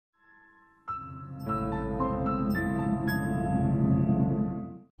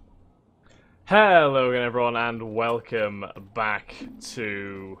Hello again everyone and welcome back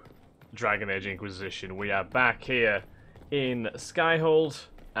to Dragon Age Inquisition. We are back here in Skyhold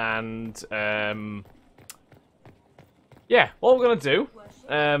and yeah, what we're going to do,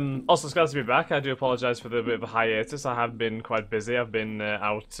 also it's glad to be back. I do apologise for the bit of a hiatus. I have been quite busy. I've been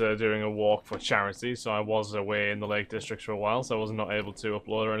out doing a walk for charity, so I was away in the Lake District for a while, so I was not able to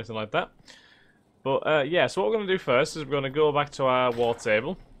upload or anything like that. But yeah, so what we're going to do first is we're going to go back to our war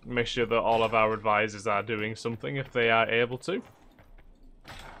table. Make sure that all of our advisors are doing something if they are able to.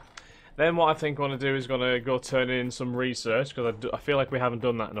 Then what I think I want to do is going to go turn in some research, because I feel like we haven't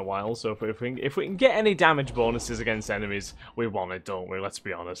done that in a while. So if we can get any damage bonuses against enemies, we want it, don't we? Let's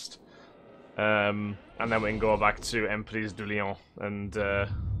be honest. And then we can go back to Emprise du Lion and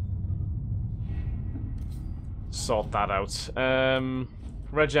sort that out.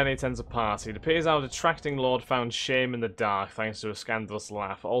 Red Jenny attends a party. It appears our detracting lord found shame in the dark thanks to a scandalous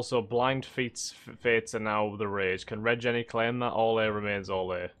laugh. Also, blind fates are now the rage. Can Red Jenny claim that all A remains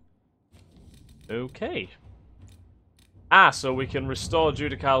all A? Okay. So we can restore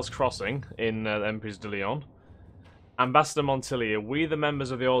Judicael's crossing in Emprise de Leon. Ambassador Montilier, we the members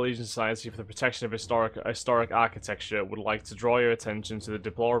of the All Legion Society for the Protection of Historic Architecture would like to draw your attention to the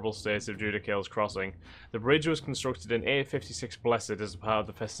deplorable state of Judicael's crossing. The bridge was constructed in 856 Blessed as part of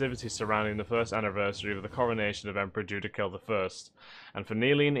the festivities surrounding the first anniversary of the coronation of Emperor Judicael I, and for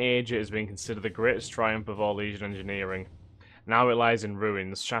nearly an age it has been considered the greatest triumph of all Legion engineering. Now it lies in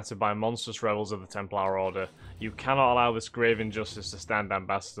ruins, shattered by monstrous rebels of the Templar Order. You cannot allow this grave injustice to stand,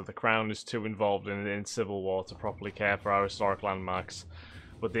 Ambassador. The Crown is too involved in civil war to properly care for our historic landmarks.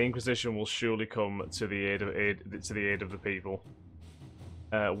 But the Inquisition will surely come to the aid of the people.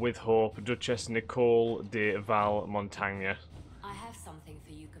 With hope, Duchess Nicole de Val Montagne. I have something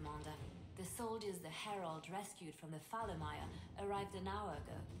for you, Commander. The soldiers the Herald rescued from the Fallermire arrived an hour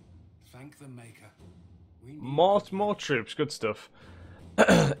ago. Thank the Maker. More troops, good stuff.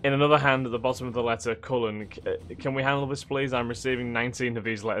 In another hand, at the bottom of the letter, Cullen, can we handle this please? I'm receiving 19 of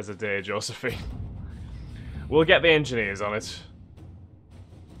these letters a day, Josephine. We'll get the engineers on it.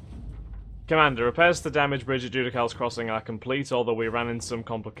 Commander, repairs to the damaged bridge at Judicael's crossing are complete, although we ran into some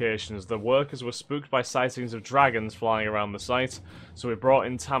complications. The workers were spooked by sightings of dragons flying around the site, so we brought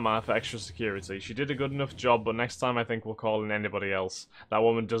in Tamar for extra security. She did a good enough job, but next time I think we'll call in anybody else. That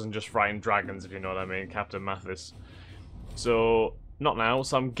woman doesn't just frighten dragons, if you know what I mean, Captain Mathis. So, not now.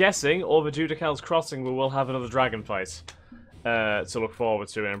 So I'm guessing over Judicael's crossing we will have another dragon fight to look forward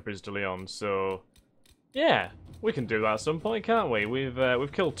to in Emprise de Leon. So, yeah. We can do that at some point, can't we?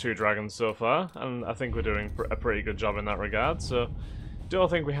 We've killed 2 dragons so far, and I think we're doing a pretty good job in that regard. So, don't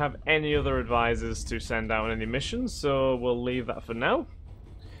think we have any other advisors to send out on any missions, so we'll leave that for now.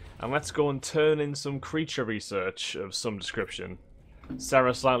 And let's go and turn in some creature research of some description.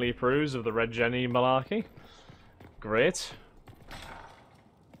 Sarah slightly approves of the Red Jenny malarkey. Great.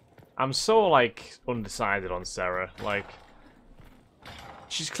 I'm so, like, undecided on Sarah. Like,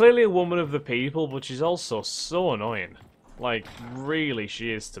 she's clearly a woman of the people, but she's also so annoying. Like, really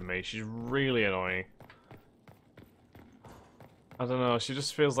she is to me. She's really annoying. I don't know, she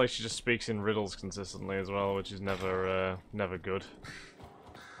just feels like she just speaks in riddles consistently as well, which is never good.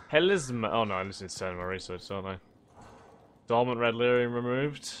 Helism. Oh no, I just need to turn my research, don't I? Dormant Red Lyrium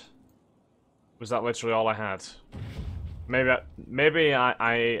removed. Was that literally all I had? Maybe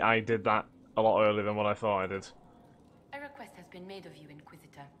I did that a lot earlier than what I thought I did. A request has been made of you,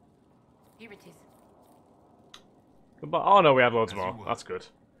 Inquisitor. Here it is. But, oh no, we had loads more. That's good.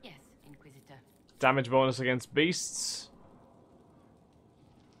 Yes, Inquisitor. Damage bonus against beasts.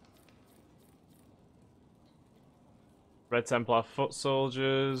 Red Templar foot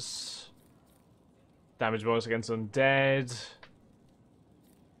soldiers. Damage bonus against undead.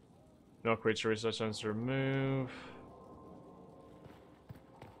 No creature research chance to remove.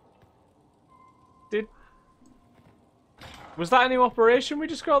 Was that a new operation we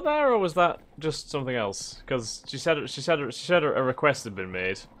just got there, or was that just something else? Because she said a request had been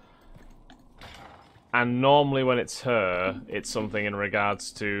made, and normally when it's her, it's something in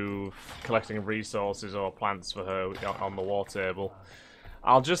regards to collecting resources or plants for her on the war table.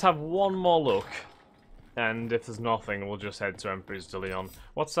 I'll just have one more look, and if there's nothing, we'll just head to Emprise de Leon.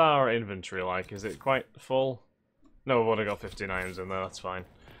 What's our inventory like? Is it quite full? No, we've only got 15 items in there. That's fine.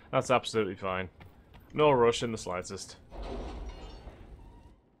 That's absolutely fine. No rush in the slightest.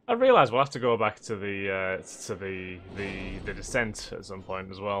 I realise we'll have to go back to the descent at some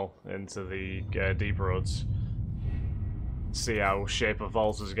point as well into the deep roads. See how Shape of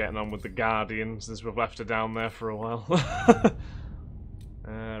Vault is getting on with the Guardian since we've left her down there for a while.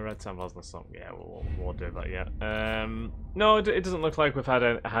 Red Templars, let's not. Yeah, we'll do that yet. No, it doesn't look like we've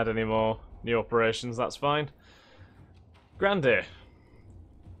had any more New operations, that's fine. Grande.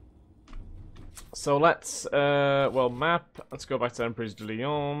 So let's, well, map. Let's go back to Emperor's de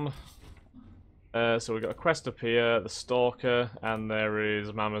Lyon. So we've got a quest up here, the Stalker, and there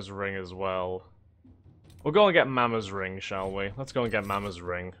is Mama's Ring as well. We'll go and get Mama's Ring, shall we? Let's go and get Mama's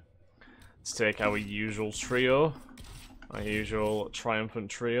Ring. Let's take our usual trio. Our usual triumphant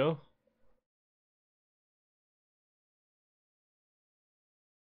trio.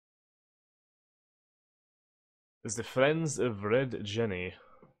 Is the Friends of Red Jenny.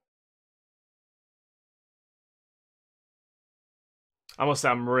 I must say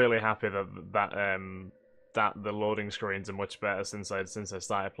I'm really happy that the loading screens are much better since I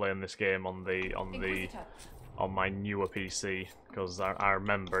started playing this game on my newer PC, because I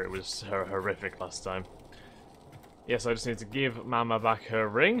remember it was horrific last time. Yes, I just need to give Mama back her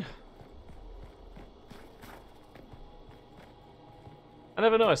ring. I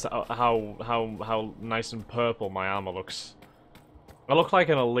never noticed how nice and purple my armor looks. I look like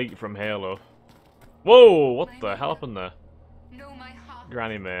an elite from Halo. Whoa! What the hell happened there?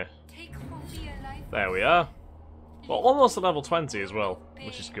 Granny May. There we are. Well, almost at level 20 as well,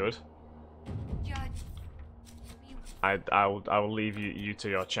 which is good. I will leave you to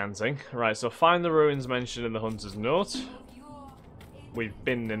your chanting. Right, so find the ruins mentioned in the Hunter's Note. We've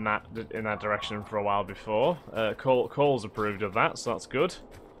been in that direction for a while before. Cole's approved of that, so that's good.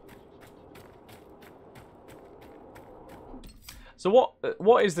 So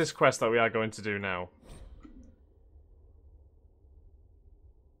what is this quest that we are going to do now?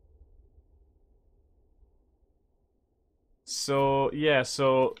 So yeah,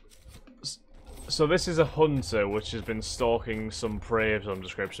 so this is a hunter which has been stalking some prey of some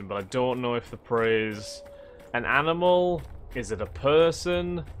description, but I don't know if the prey is an animal. Is it a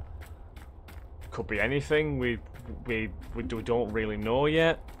person? Could be anything. We don't really know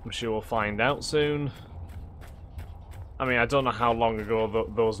yet. I'm sure we'll find out soon. I mean, I don't know how long ago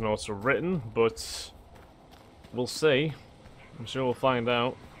those notes were written, but we'll see. I'm sure we'll find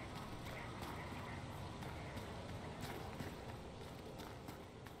out.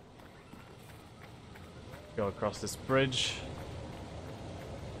 Go across this bridge.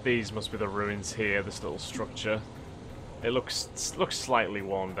 These must be the ruins here, this little structure. It looks slightly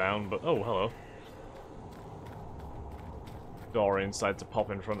worn down, but oh, hello. Door inside to pop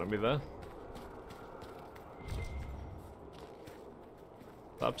in front of me there.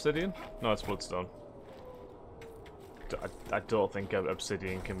 That obsidian? No, it's bloodstone. I don't think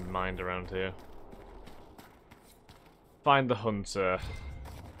obsidian can be mined around here. Find the hunter.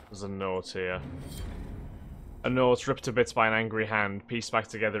 There's a note here. A note ripped to bits by an angry hand. Pieced back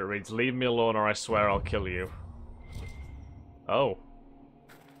together it reads, "Leave me alone or I swear I'll kill you." Oh.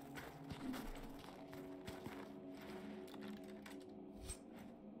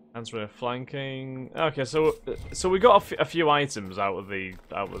 Answering flanking. Okay, so we got a few items out of the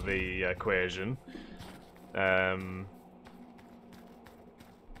equation. Oh,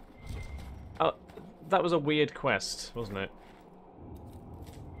 that was a weird quest, wasn't it?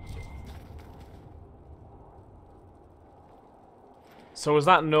 So was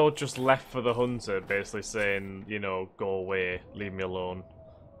that note just left for the hunter, basically saying, you know, go away, leave me alone?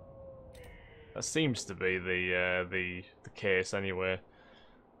 That seems to be the case anyway.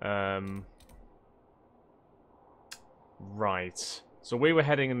 Right. So we were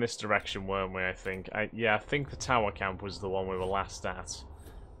heading in this direction, weren't we? I think. Yeah, I think the tower camp was the one we were last at.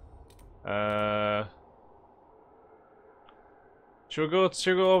 Should we go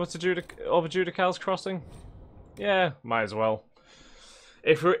over to Judicael's crossing? Yeah, might as well.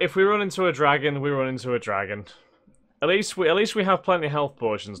 If we run into a dragon, we run into a dragon. At least we have plenty of health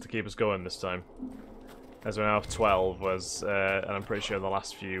potions to keep us going this time. As we now have 12, and I'm pretty sure the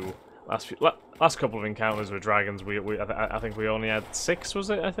last couple of encounters with dragons, I think we only had 6,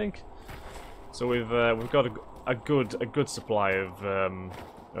 was it? I think. So we've got a good supply of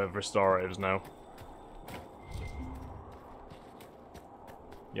restoratives now.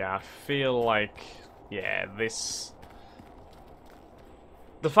 Yeah, I feel like, yeah, this.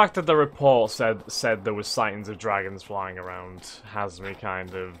 The fact that the report said there was sightings of dragons flying around has me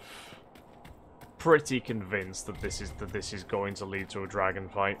kind of pretty convinced that this is going to lead to a dragon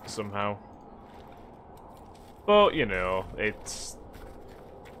fight somehow. But you know, it's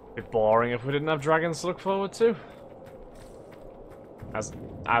a bit boring if we didn't have dragons to look forward to. As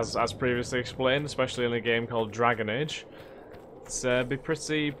previously explained, especially in a game called Dragon Age, it's be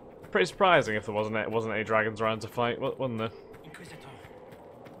pretty surprising if there wasn't any dragons around to fight, wasn't there?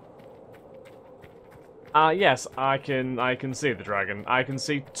 Yes, I can see the dragon. I can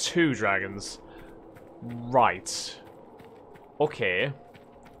see 2 dragons. Right. Okay.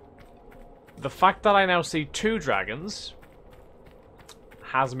 The fact that I now see 2 dragons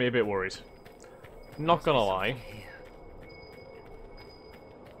has me a bit worried. Not gonna lie.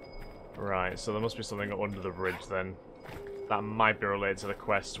 Right, so there must be something under the bridge then. That might be related to the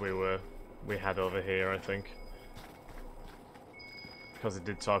quest we had over here, I think. Because it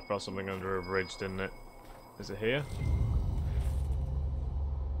did talk about something under a bridge, didn't it? Is it here?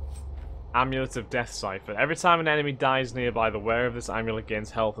 Amulet of Death Cipher. Every time an enemy dies nearby, the wearer of this amulet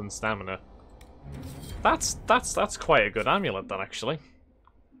gains health and stamina. That's quite a good amulet then, actually.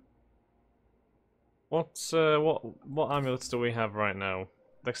 What amulets do we have right now?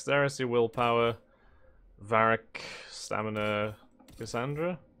 Dexterity, willpower, Varric, stamina,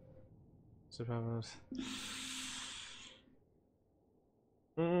 Cassandra?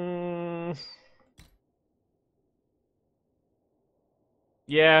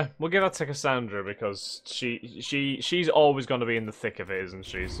 Yeah, we'll give that to Cassandra because she's always going to be in the thick of it, isn't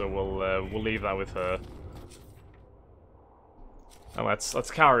she? So we'll leave that with her. And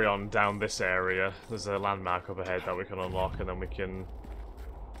let's carry on down this area. There's a landmark up ahead that we can unlock, and then we can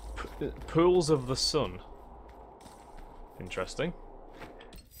Pools of the Sun. Interesting.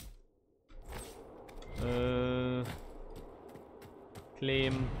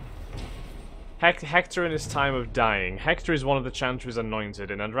 Claim. Hector in his time of dying. Hector is one of the Chantry's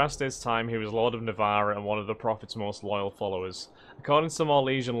anointed. In Andraste's time, he was Lord of Navarra and one of the Prophet's most loyal followers. According to some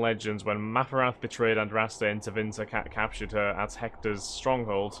Orlesian legends, when Maparath betrayed Andraste and Tevinter captured her at Hector's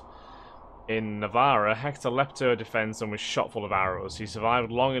stronghold in Navarra, Hector leapt to her defense and was shot full of arrows. He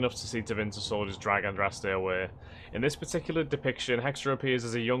survived long enough to see Tevinter's soldiers drag Andraste away. In this particular depiction, Hector appears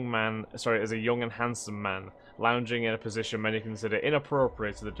as a young and handsome man, lounging in a position many consider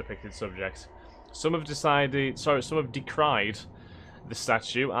inappropriate to the depicted subject. Some have decried the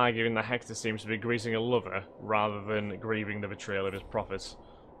statue, arguing that Hector seems to be greeting a lover rather than grieving the betrayal of his prophet.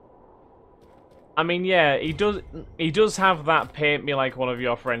 I mean, yeah, he does have that paint me like one of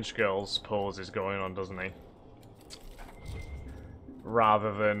your French girls poses going on, doesn't he?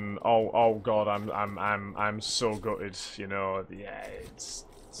 Rather than oh god, I'm so gutted, you know. Yeah, it's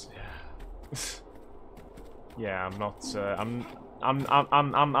yeah. Yeah,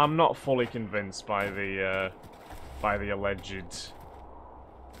 I'm not fully convinced by the alleged,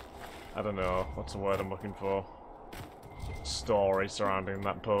 I don't know, what's the word I'm looking for, story surrounding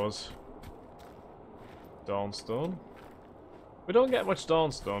that pose. Dawnstone? We don't get much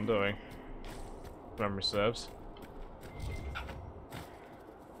Dawnstone, do we? If memory serves.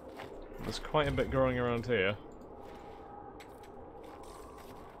 There's quite a bit growing around here.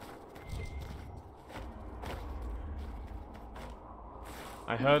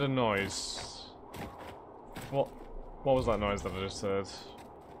 I heard a noise. What was that noise that I just heard?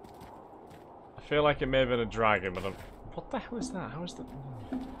 I feel like it may have been a dragon, but what the hell is that? How is that?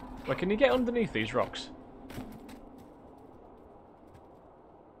 Wait, can you get underneath these rocks?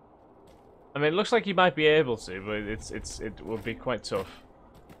 I mean, it looks like you might be able to, but it would be quite tough.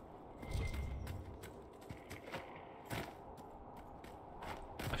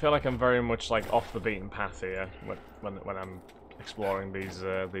 I feel like I'm very much like off the beaten path here when I'm exploring these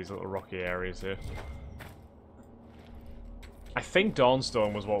little rocky areas here. I think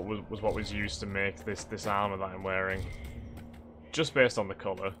Dawnstone was what was used to make this armor that I'm wearing, just based on the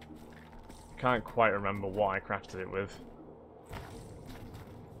color. Can't quite remember what I crafted it with.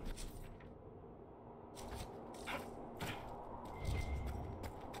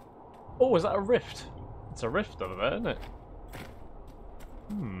 Oh, is that a rift? It's a rift over there, isn't it?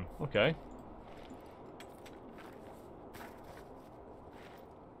 Okay.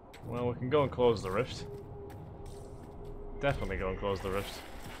 Well, we can go and close the rift. Definitely go and close the rift.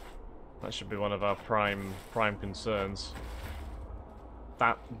 That should be one of our prime concerns.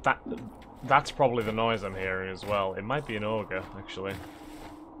 That's probably the noise I'm hearing as well. It might be an ogre, actually.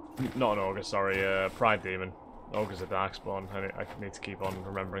 Not an ogre, sorry, Pride Demon. Ogre's a darkspawn. I need to keep on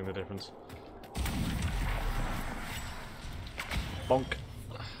remembering the difference. Bonk.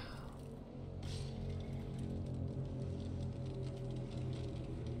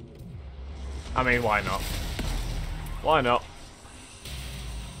 I mean, why not? Why not?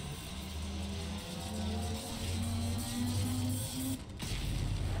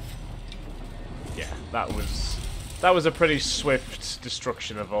 Yeah, that was a pretty swift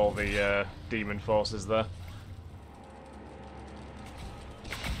destruction of all the demon forces there.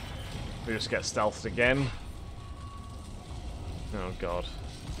 We just get stealthed again. Oh god.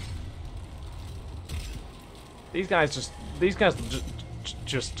 These guys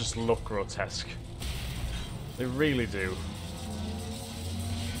just look grotesque. They really do.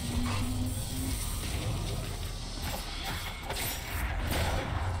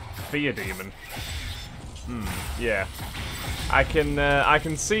 fear demon. Yeah. I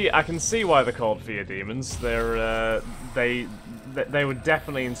can see why they're called fear demons. They're they would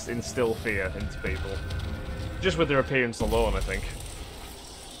definitely instill fear into people, just with their appearance alone, I think.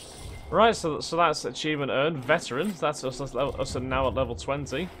 Right, so that's achievement earned. Veteran. That's us now at level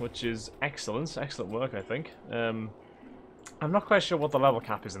 20, which is excellent. Excellent work, I think. I'm not quite sure what the level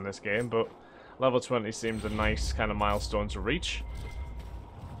cap is in this game, but level 20 seems a nice kind of milestone to reach.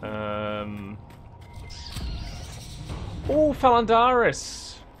 Oh,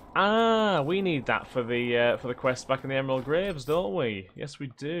 Phalandaris! Ah, we need that for the quest back in the Emerald Graves, don't we? Yes, we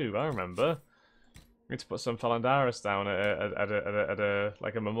do. I remember. We need to put some Phalandaris down at a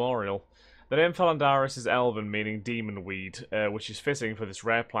like a memorial. The name Phalandaris is Elven, meaning demon weed, which is fitting for this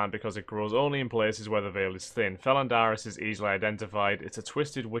rare plant because it grows only in places where the veil is thin. Phalandaris is easily identified. It's a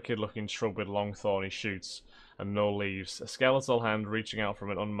twisted, wicked-looking shrub with long, thorny shoots and no leaves. A skeletal hand reaching out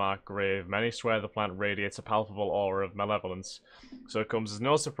from an unmarked grave. Many swear the plant radiates a palpable aura of malevolence, so it comes as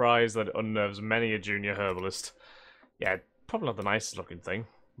no surprise that it unnerves many a junior herbalist. Yeah, probably not the nicest looking thing.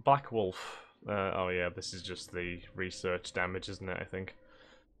 Black Wolf. Oh yeah, this is just the research damage, isn't it, I think.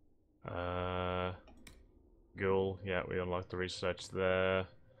 Ghoul, yeah, we unlocked the research there.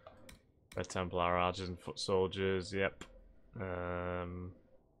 Red Templar Archers and Foot Soldiers, yep.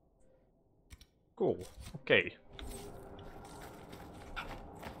 Cool. Okay.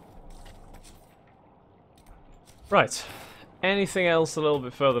 Right. Anything else a little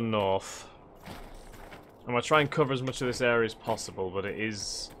bit further north? I'm gonna try and cover as much of this area as possible, but it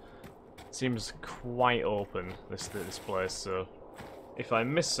seems quite open, this place, so if I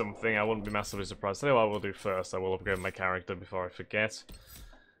miss something, I wouldn't be massively surprised. Tell you what I will do first, I will upgrade my character before I forget.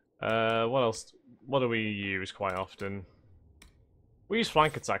 What else? What do we use quite often? We use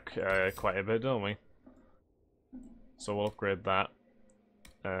flank attack quite a bit, don't we? So we'll upgrade that.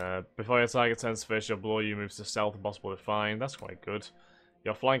 Before your target turns to face your blow, you move to stealth, impossible to find. That's quite good.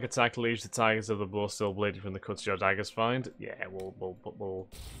 Your flank attack leaves the targets of the blow still bleeding from the cuts your daggers find. Yeah, we'll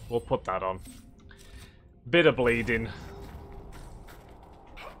put that on. Bit of bleeding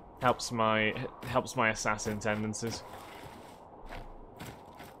helps my assassin tendencies.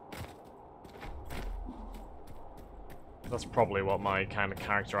 That's probably what my kind of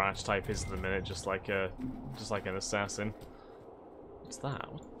character archetype is at the minute, just like an assassin. What's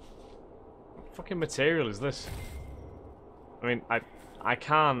that? What fucking material is this? I mean, I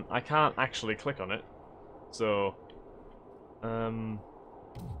can't actually click on it, so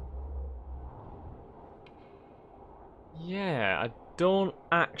yeah, I don't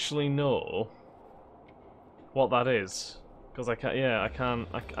actually know what that is because I can't. Yeah, I can't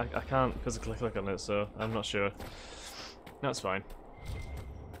physically click on it, so I'm not sure. That's fine.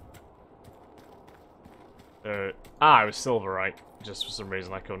 It was silverite. Just for some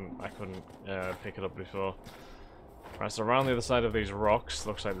reason I couldn't pick it up before. Right, so around the other side of these rocks,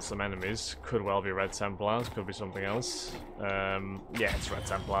 looks like there's some enemies. Could well be Red Templars, could be something else. Yeah, it's Red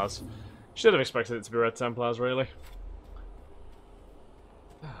Templars. Should have expected it to be Red Templars, really.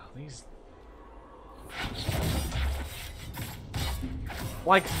 These...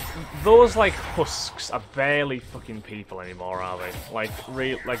 Like, those, like, husks are barely fucking people anymore, are they? Like,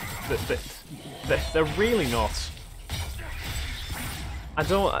 they're really not. I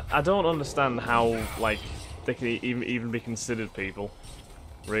don't understand how, like, they can even be considered people.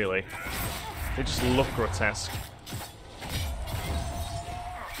 Really. They just look grotesque.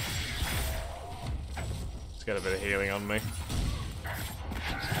 Let's get a bit of healing on me.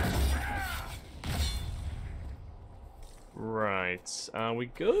 Right, are we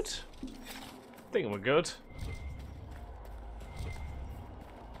good? I think we're good.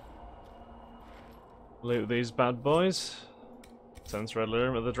 Loot these bad boys. Sense red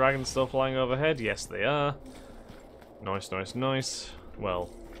alert. Are the dragons still flying overhead? Yes, they are. Nice, nice, nice. Well,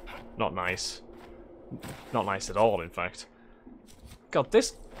 not nice. Not nice at all, in fact. God,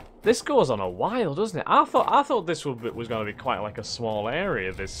 this goes on a while, doesn't it? I thought this was going to be quite like a small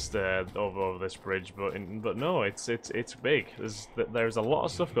area, this over this bridge, but no, it's big. There's a lot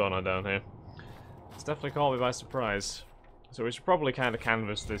of stuff going on down here. It's definitely caught me by surprise. So we should probably kind of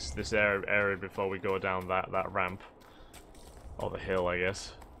canvass this area before we go down that ramp. Or the hill, I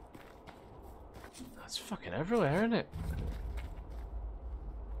guess. That's fucking everywhere, isn't it?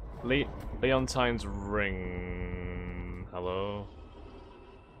 Leontine's ring. Hello.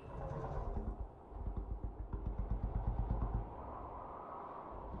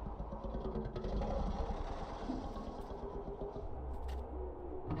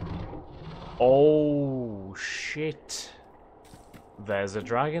 Oh shit. There's a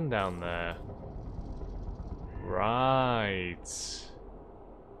dragon down there. Right.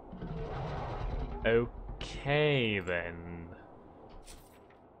 Okay, then.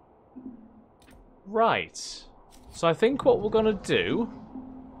 Right. So I think what we're going to do...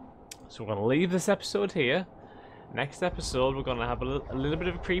 So we're going to leave this episode here. Next episode, we're going to have a little bit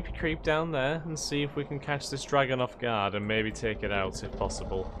of a creepy creep down there and see if we can catch this dragon off guard and maybe take it out if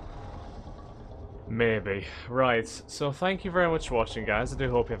possible. Maybe. Right, so thank you very much for watching, guys. I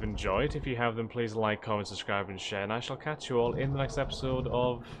do hope you have enjoyed. If you have, then please like, comment, subscribe, and share. And I shall catch you all in the next episode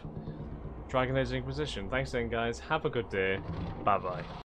of Dragon Age Inquisition. Thanks again, guys. Have a good day. Bye-bye.